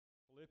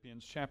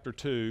Philippians chapter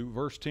 2,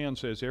 verse 10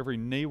 says, "Every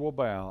knee will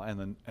bow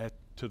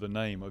to the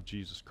name of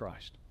Jesus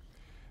Christ."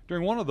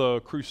 During one of the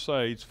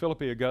Crusades,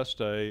 Philip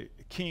Auguste,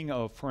 King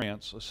of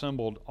France,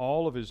 assembled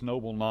all of his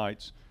noble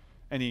knights,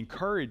 and he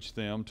encouraged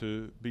them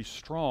to be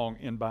strong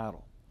in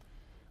battle.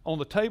 On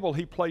the table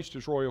he placed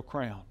his royal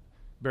crown,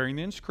 bearing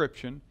the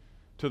inscription,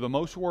 "To the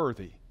most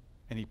worthy,"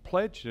 and he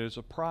pledged it as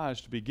a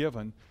prize to be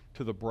given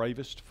to the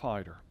bravest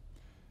fighter.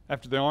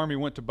 After the army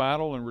went to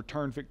battle and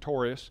returned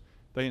victorious,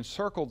 they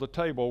encircled the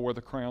table where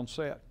the crown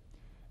sat.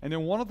 And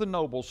then one of the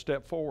nobles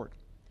stepped forward,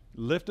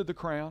 lifted the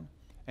crown,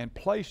 and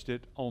placed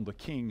it on the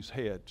king's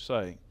head,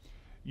 saying,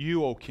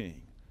 "You, O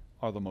king,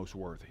 are the most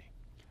worthy."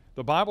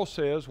 The Bible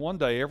says one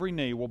day every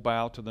knee will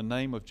bow to the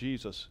name of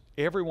Jesus,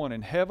 everyone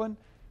in heaven,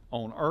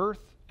 on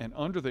earth, and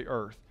under the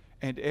earth,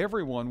 and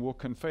everyone will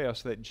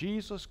confess that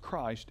Jesus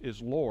Christ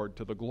is Lord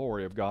to the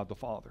glory of God the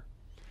Father.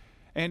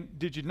 And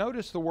did you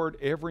notice the word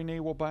 "every knee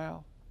will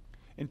bow"?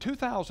 In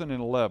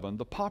 2011,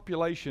 the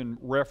Population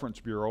Reference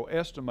Bureau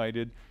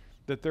estimated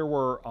that there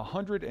were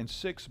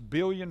 106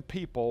 billion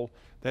people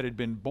that had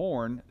been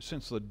born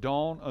since the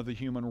dawn of the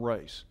human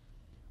race.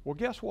 Well,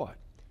 guess what?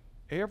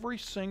 Every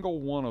single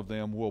one of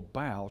them will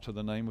bow to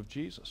the name of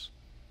Jesus.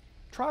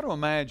 Try to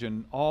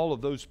imagine all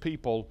of those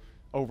people,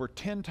 over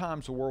 10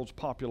 times the world's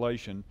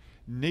population,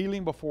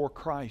 kneeling before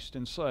Christ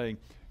and saying,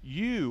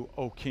 "You,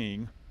 O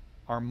King,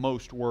 are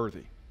most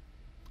worthy."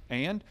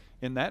 And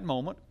in that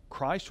moment,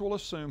 Christ will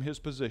assume his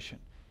position,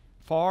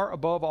 far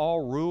above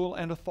all rule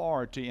and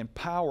authority and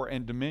power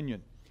and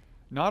dominion,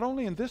 not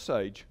only in this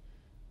age,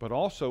 but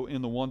also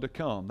in the one to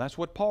come. That's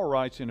what Paul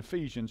writes in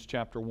Ephesians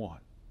chapter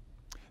 1.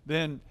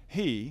 Then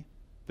he,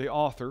 the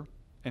author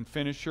and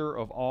finisher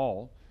of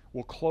all,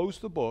 will close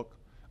the book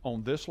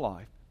on this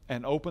life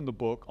and open the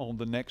book on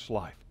the next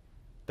life.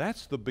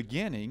 That's the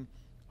beginning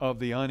of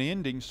the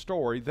unending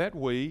story that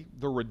we,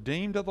 the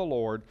redeemed of the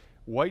Lord,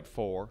 wait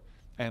for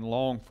and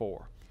long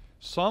for.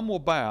 Some will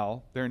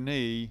bow their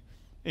knee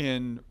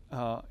in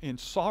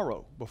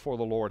sorrow before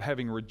the Lord,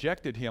 having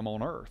rejected him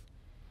on earth.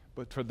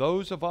 But for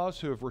those of us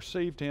who have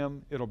received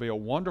him, it'll be a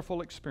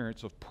wonderful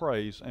experience of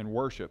praise and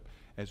worship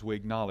as we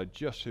acknowledge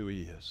just who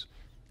he is.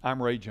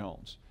 I'm Ray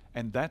Jones,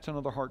 and that's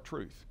another Heart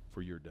Truth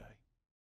for your day.